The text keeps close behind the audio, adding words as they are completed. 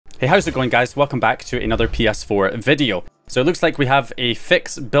Hey, how's it going guys? Welcome back to another PS4 video. So it looks like we have a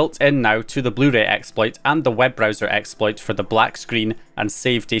fix built in now to the Blu-ray exploit and the web browser exploit for the black screen and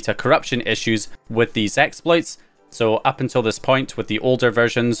save data corruption issues with these exploits. So up until this point, with the older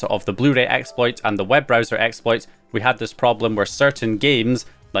versions of the Blu-ray exploit and the web browser exploit, we had this problem where certain games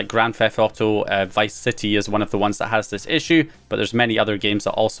like Grand Theft Auto Vice City is one of the ones that has this issue, but there's many other games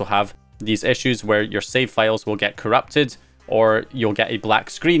that also have these issues where your save files will get corrupted, or you'll get a black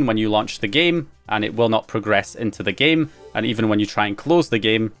screen when you launch the game and it will not progress into the game. And even when you try and close the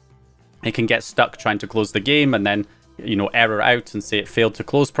game, it can get stuck trying to close the game and then, error out and say it failed to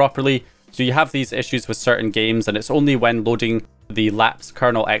close properly. So you have these issues with certain games, and it's only when loading the Lapse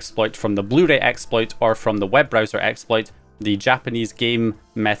kernel exploit from the Blu-ray exploit or from the web browser exploit. The Japanese game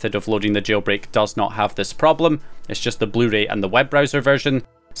method of loading the jailbreak does not have this problem. It's just the Blu-ray and the web browser version.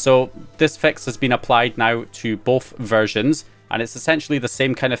 So this fix has been applied now to both versions, and it's essentially the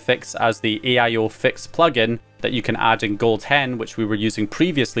same kind of fix as the AIO fix plugin that you can add in Gold Hen, which we were using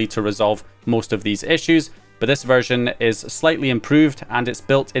previously to resolve most of these issues. But this version is slightly improved, and it's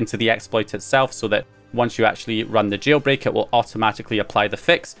built into the exploit itself so that once you actually run the jailbreak, it will automatically apply the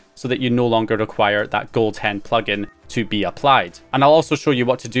fix so that you no longer require that Gold Hen plugin to be applied. And I'll also show you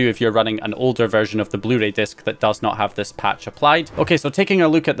what to do if you're running an older version of the Blu-ray disc that does not have this patch applied. Okay, so taking a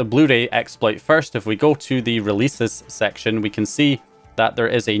look at the Blu-ray exploit first, if we go to the releases section, we can see that there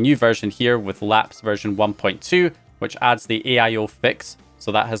is a new version here with Lapse version 1.2, which adds the AIO fix.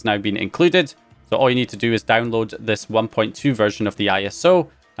 So that has now been included. So all you need to do is download this 1.2 version of the ISO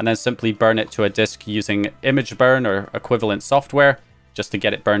and then simply burn it to a disk using image burn or equivalent software just to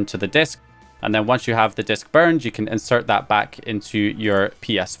get it burned to the disk. And then once you have the disk burned, you can insert that back into your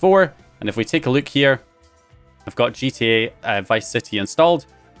PS4. And if we take a look here, I've got GTA Vice City installed.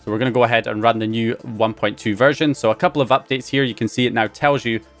 So we're going to go ahead and run the new 1.2 version. So a couple of updates here. You can see it now tells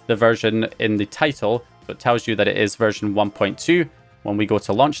you the version in the title. So it tells you that it is version 1.2 when we go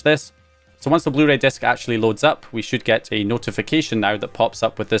to launch this. So once the Blu-ray disc actually loads up, we should get a notification now that pops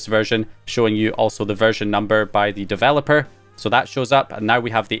up with this version, showing you also the version number by the developer. So that shows up, and now we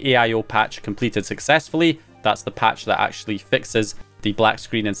have the AIO patch completed successfully. That's the patch that actually fixes the black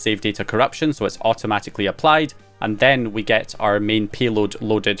screen and save data corruption, so it's automatically applied. And then we get our main payload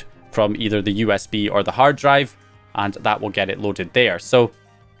loaded from either the USB or the hard drive, and that will get it loaded there. So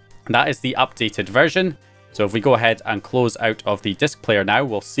that is the updated version. So if we go ahead and close out of the disc player now,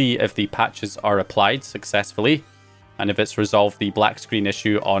 we'll see if the patches are applied successfully and if it's resolved the black screen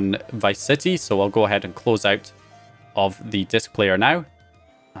issue on Vice City. So I'll go ahead and close out of the disc player now.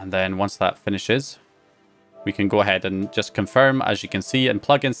 And then once that finishes, we can go ahead and just confirm. As you can see in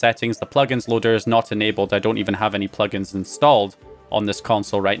plugin settings, the plugins loader is not enabled. I don't even have any plugins installed on this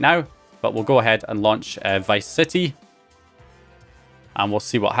console right now, but we'll go ahead and launch Vice City and we'll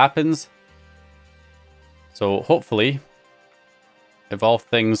see what happens. So hopefully, if all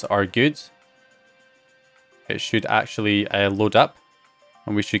things are good, it should actually load up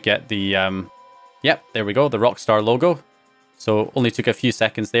and we should get the, yep, there we go, the Rockstar logo. So only took a few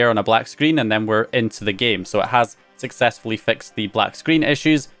seconds there on a black screen and then we're into the game. So it has successfully fixed the black screen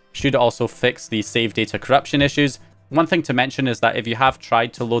issues, should also fix the save data corruption issues. One thing to mention is that if you have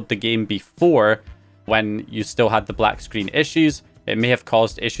tried to load the game before when you still had the black screen issues, it may have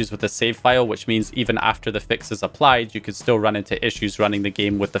caused issues with the save file, which means even after the fix is applied, you could still run into issues running the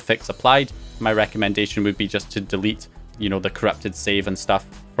game with the fix applied. My recommendation would be just to delete, the corrupted save and stuff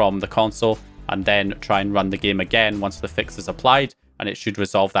from the console and then try and run the game again once the fix is applied, and it should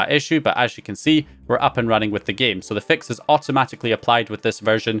resolve that issue. But as you can see, we're up and running with the game. So the fix is automatically applied with this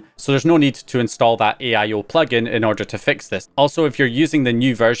version, so there's no need to install that AIO plugin in order to fix this. Also, if you're using the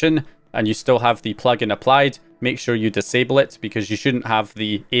new version and you still have the plugin applied, make sure you disable it, because you shouldn't have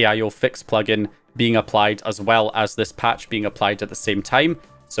the AIO fix plugin being applied as well as this patch being applied at the same time.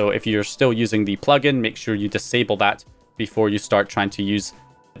 So if you're still using the plugin, make sure you disable that before you start trying to use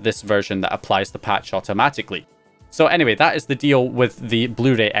this version that applies the patch automatically. So anyway, that is the deal with the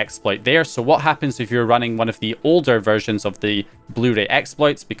Blu-ray exploit there. So what happens if you're running one of the older versions of the Blu-ray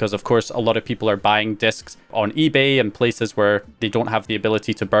exploits? Because of course, a lot of people are buying discs on eBay and places where they don't have the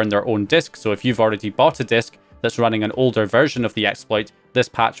ability to burn their own disc. So if you've already bought a disc that's running an older version of the exploit, this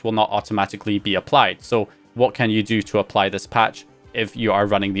patch will not automatically be applied. So what can you do to apply this patch if you are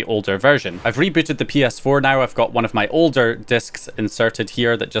running the older version? I've rebooted the PS4 now. I've got one of my older discs inserted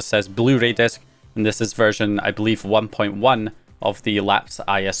here that just says Blu-ray disc. And this is version, I believe, 1.1 of the Lapse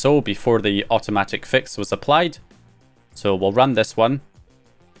ISO before the automatic fix was applied. So we'll run this one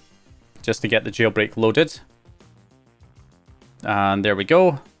just to get the jailbreak loaded. And there we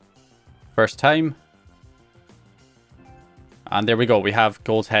go. First time. And there we go, we have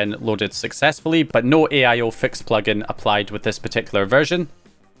Goldhen loaded successfully, but no AIO fix plugin applied with this particular version.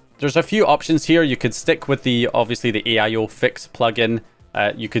 There's a few options here. You could stick with obviously the AIO fix plugin.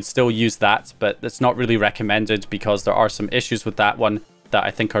 You could still use that, but it's not really recommended because there are some issues with that one that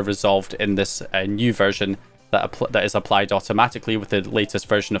I think are resolved in this new version that is applied automatically with the latest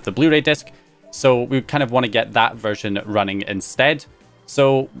version of the Blu-ray disc. So we kind of want to get that version running instead.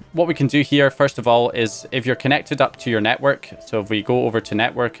 So what we can do here, first of all, is if you're connected up to your network, so if we go over to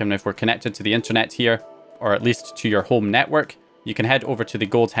network and if we're connected to the internet here, or at least to your home network, you can head over to the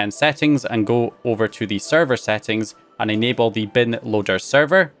Goldhen settings and go over to the server settings and enable the bin loader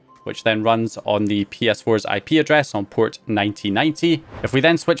server, which then runs on the PS4's IP address on port 9090. If we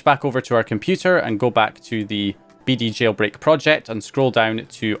then switch back over to our computer and go back to the BD jailbreak project and scroll down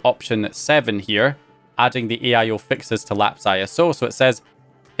to option 7 here, adding the AIO fixes to Lapse ISO. So it says,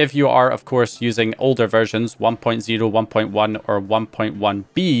 if you are, of course, using older versions, 1.0, 1.1, or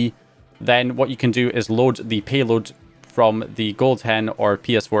 1.1b, then what you can do is load the payload from the Goldhen or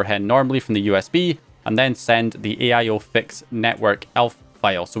PS4 hen normally from the USB, and then send the AIO fix network elf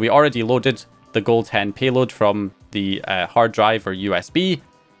file. So we already loaded the Goldhen payload from the hard drive or USB,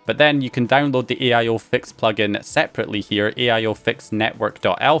 but then you can download the AIO fix plugin separately here, AIO fix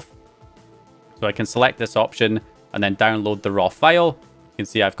network.elf. So I can select this option and then download the raw file. You can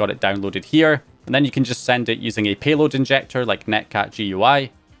see I've got it downloaded here. And then you can just send it using a payload injector like Netcat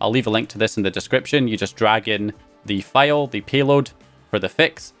GUI. I'll leave a link to this in the description. You just drag in the file, the payload for the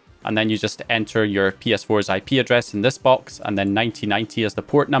fix, and then you just enter your PS4's IP address in this box, and then 9090 as the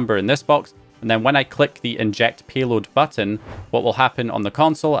port number in this box. And then when I click the inject payload button, what will happen on the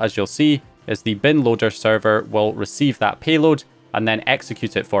console, as you'll see, is the bin loader server will receive that payload and then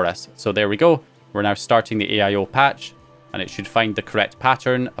execute it for us. So there we go. We're now starting the AIO patch, and it should find the correct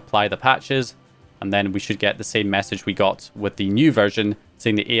pattern, apply the patches, and then we should get the same message we got with the new version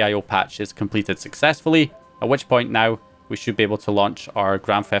saying the AIO patch is completed successfully, at which point now we should be able to launch our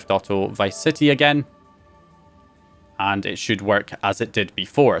Grand Theft Auto Vice City again, and it should work as it did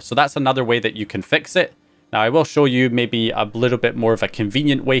before. So that's another way that you can fix it. Now I will show you maybe a little bit more of a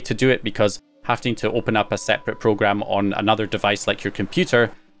convenient way to do it, because having to open up a separate program on another device like your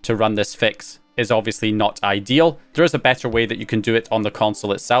computer to run this fix is obviously not ideal. There is a better way that you can do it on the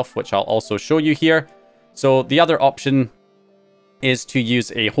console itself, which I'll also show you here. So the other option is to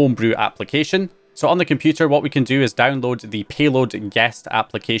use a Homebrew application. So on the computer, what we can do is download the Payload Guest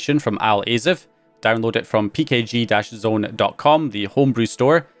application from Al Azif, download it from pkg-zone.com, the Homebrew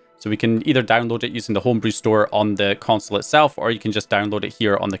store. So we can either download it using the Homebrew store on the console itself, or you can just download it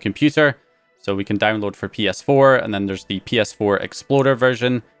here on the computer. So we can download for PS4, and then there's the PS4 Explorer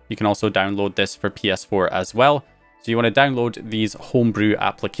version. You can also download this for PS4 as well. So you want to download these Homebrew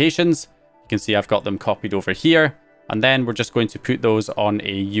applications. You can see I've got them copied over here. And then we're just going to put those on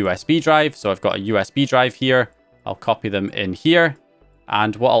a USB drive. So I've got a USB drive here. I'll copy them in here.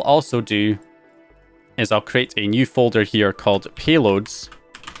 And what I'll also do is I'll create a new folder here called Payloads.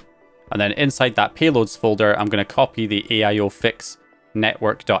 And then inside that Payloads folder, I'm going to copy the AIO fix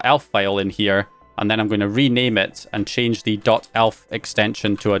network.elf file in here. And then I'm going to rename it and change the .elf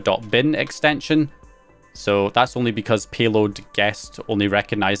extension to a .bin extension. So that's only because Payload Guest only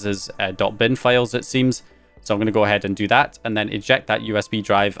recognizes .bin files, it seems. So I'm going to go ahead and do that, and then eject that USB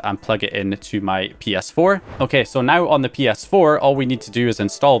drive and plug it into my PS4. Okay, so now on the PS4, all we need to do is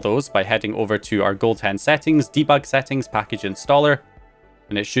install those by heading over to our Goldhen settings, debug settings, package installer,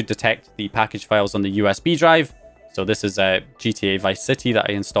 and it should detect the package files on the USB drive. So this is a GTA Vice City that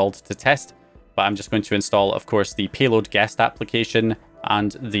I installed to test, but I'm just going to install, of course, the Payload Guest application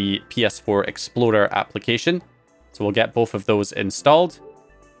and the PS4 Explorer application. So we'll get both of those installed.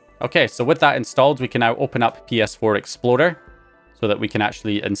 Okay, so with that installed, we can now open up PS4 Explorer so that we can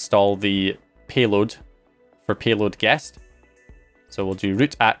actually install the payload for Payload Guest. So we'll do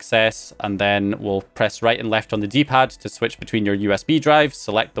root access, and then we'll press right and left on the D-pad to switch between your USB drives,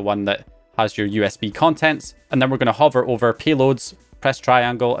 select the one that has your USB contents, and then we're going to hover over Payloads, press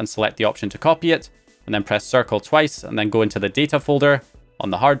triangle and select the option to copy it, and then press circle twice, and then go into the data folder on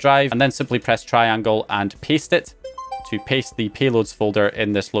the hard drive, and then simply press triangle and paste it to paste the payloads folder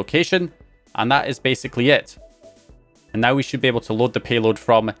in this location. And that is basically it. And now we should be able to load the payload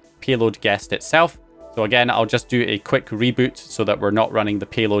from Payload Guest itself. So again, I'll just do a quick reboot so that we're not running the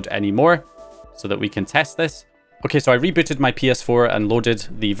payload anymore, so that we can test this. Okay, so I rebooted my PS4 and loaded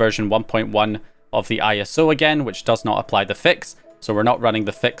the version 1.1 of the ISO again, which does not apply the fix. So we're not running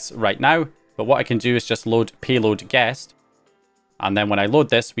the fix right now. But what I can do is just load Payload Guest. And then when I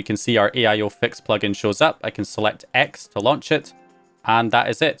load this, we can see our AIO fix plugin shows up. I can select X to launch it. And that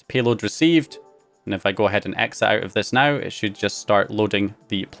is it. Payload received. And if I go ahead and exit out of this now, it should just start loading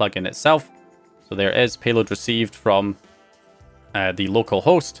the plugin itself. So there is payload received from the local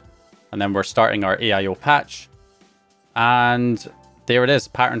host. And then we're starting our AIO patch. And there it is,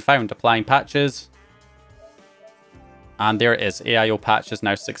 pattern found, applying patches. And there it is, AIO patch is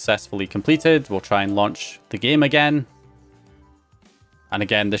now successfully completed. We'll try and launch the game again. And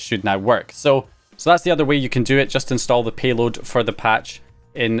again, this should now work. So that's the other way you can do it. Just install the payload for the patch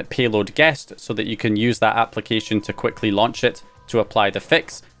in Payload Guest so that you can use that application to quickly launch it to apply the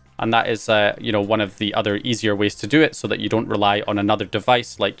fix. And that is, one of the other easier ways to do it so that you don't rely on another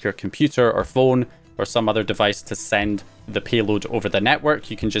device like your computer or phone or some other device to send the payload over the network.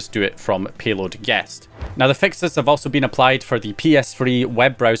 You can just do it from Payload Guest. Now, the fixes have also been applied for the PS3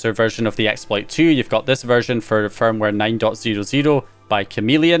 web browser version of the exploit too. You've got this version for firmware 9.00 by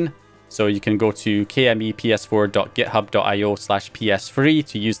Chameleon. So you can go to kmeps4.github.io/ps3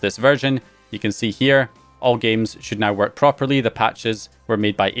 to use this version. You can see here, all games should now work properly. The patches were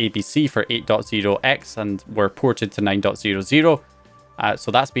made by ABC for 8.0x and were ported to 9.00.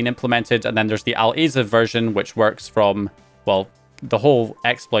 So that's been implemented. And then there's the Al-Aziz version, which works from, well, the whole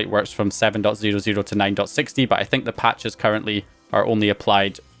exploit works from 7.00 to 9.60, but I think the patches currently are only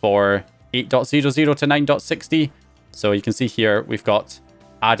applied for 8.00 to 9.60. So you can see here, we've got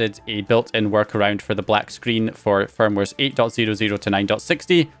added a built-in workaround for the black screen for firmwares 8.00 to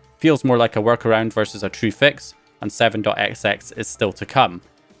 9.60. Feels more like a workaround versus a true fix, and 7.xx is still to come.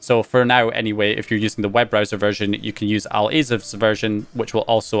 So for now anyway, if you're using the web browser version, you can use Al-Aziz's version, which will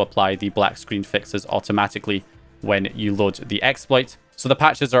also apply the black screen fixes automatically when you load the exploit. So the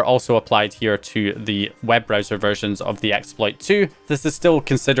patches are also applied here to the web browser versions of the exploit too. This is still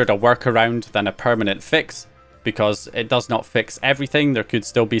considered a workaround than a permanent fix, because it does not fix everything. There could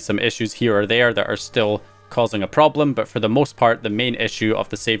still be some issues here or there that are still causing a problem, but for the most part, the main issue of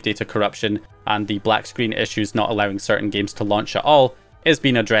the save data corruption and the black screen issues not allowing certain games to launch at all is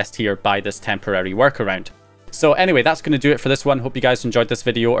being addressed here by this temporary workaround. So anyway, that's going to do it for this one. Hope you guys enjoyed this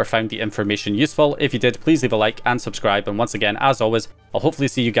video or found the information useful. If you did, please leave a like and subscribe. And once again, as always, I'll hopefully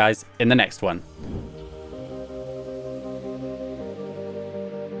see you guys in the next one.